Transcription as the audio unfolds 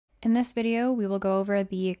In this video, we will go over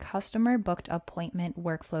the customer booked appointment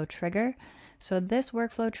workflow trigger. So this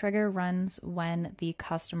workflow trigger runs when the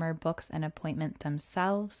customer books an appointment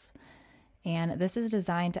themselves. And this is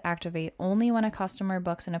designed to activate only when a customer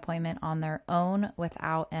books an appointment on their own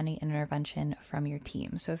without any intervention from your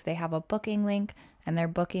team. So if they have a booking link and they're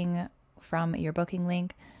booking from your booking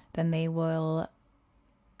link, then they will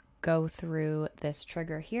go through this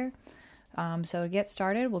trigger here. So to get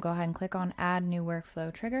started, we'll go ahead and click on Add New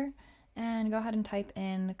Workflow Trigger and go ahead and type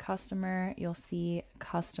in customer. You'll see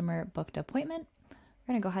customer booked appointment.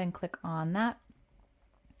 We're going to go ahead and click on that.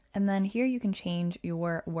 And then here you can change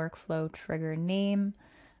your workflow trigger name.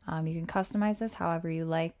 You can customize this however you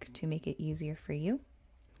like to make it easier for you.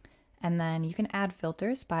 And then you can add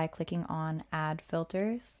filters by clicking on Add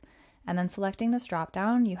Filters and then selecting this drop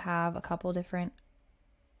down. You have a couple different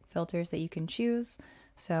filters that you can choose.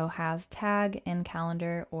 So has tag, in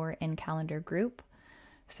calendar, or in calendar group.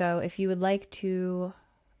 So if you would like to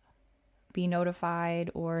be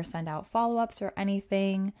notified or send out follow-ups or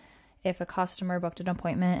anything, if a customer booked an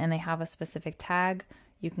appointment and they have a specific tag,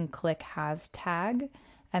 you can click has tag,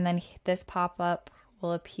 and then this pop-up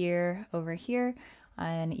will appear over here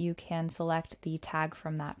and you can select the tag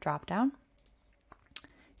from that drop-down.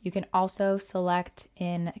 You can also select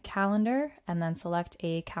in calendar and then select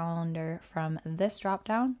a calendar from this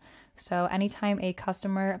drop-down. So anytime a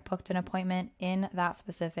customer booked an appointment in that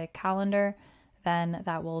specific calendar, then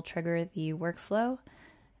that will trigger the workflow.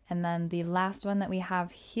 And then the last one that we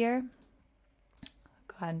have here,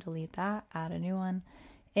 go ahead and delete that, add a new one.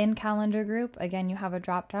 In calendar group, again, you have a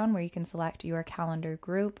drop-down where you can select your calendar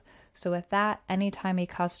group. So with that, anytime a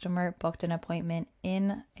customer booked an appointment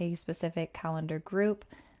in a specific calendar group,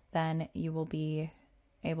 then you will be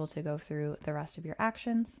able to go through the rest of your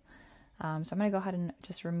actions. So I'm going to go ahead and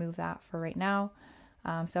just remove that for right now.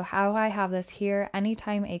 So how I have this here,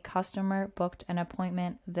 anytime a customer booked an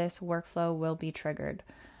appointment, this workflow will be triggered.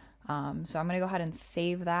 So I'm going to go ahead and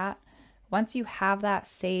save that. Once you have that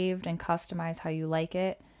saved and customize how you like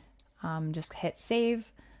it, just hit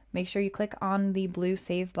save. Make sure you click on the blue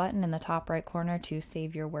save button in the top right corner to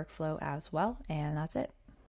save your workflow as well. And that's it.